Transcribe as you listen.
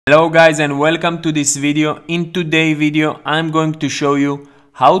Hello guys and welcome to this video. In today's video I'm going to show you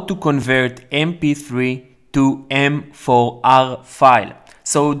how to convert mp3 to m4r file.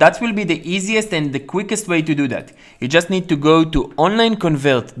 So that will be the easiest and the quickest way to do that. You just need to go to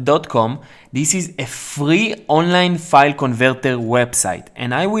onlineconvert.com. This is a free online file converter website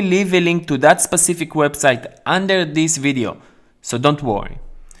and I will leave a link to that specific website under this video, so don't worry.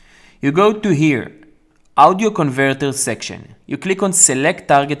 You go to here, Audio Converter section. You click on Select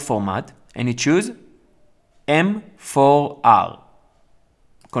Target Format and you choose M4R.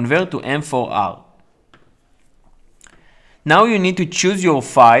 Convert to M4R. Now you need to choose your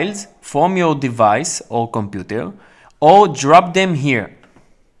files from your device or computer or drop them here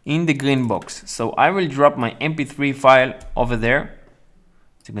in the green box. So I will drop my mp3 file over there.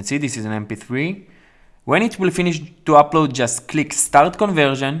 As you can see, this is an mp3. When it will finish to upload, just click Start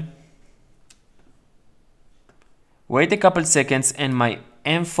Conversion. Wait a couple seconds and my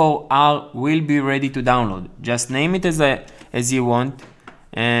M4R will be ready to download. Just name it as you want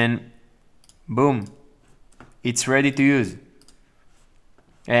and boom, it's ready to use.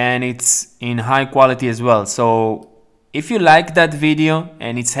 And it's in high quality as well. So if you like that video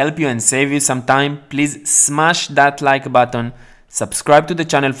and it's helped you and save you some time, please smash that like button, subscribe to the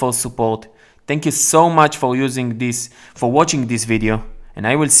channel for support. Thank you so much for watching this video, and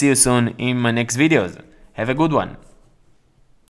I will see you soon in my next videos. Have a good one.